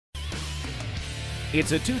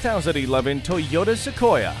It's a 2011 Toyota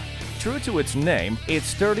Sequoia. True to its name, it's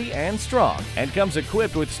sturdy and strong and comes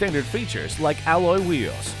equipped with standard features like alloy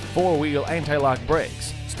wheels, 4-wheel anti-lock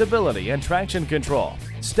brakes, stability and traction control,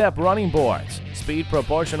 step running boards, speed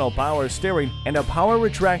proportional power steering, and a power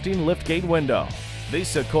retracting liftgate window. This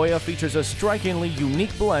Sequoia features a strikingly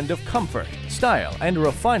unique blend of comfort, style, and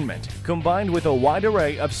refinement, combined with a wide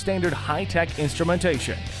array of standard high-tech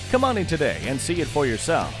instrumentation. Come on in today and see it for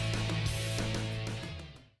yourself.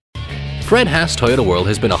 Fred Haas Toyota World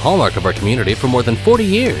has been a hallmark of our community for more than 40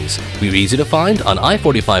 years. We're easy to find on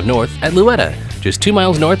I-45 North at Luetta, just 2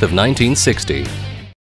 miles north of 1960.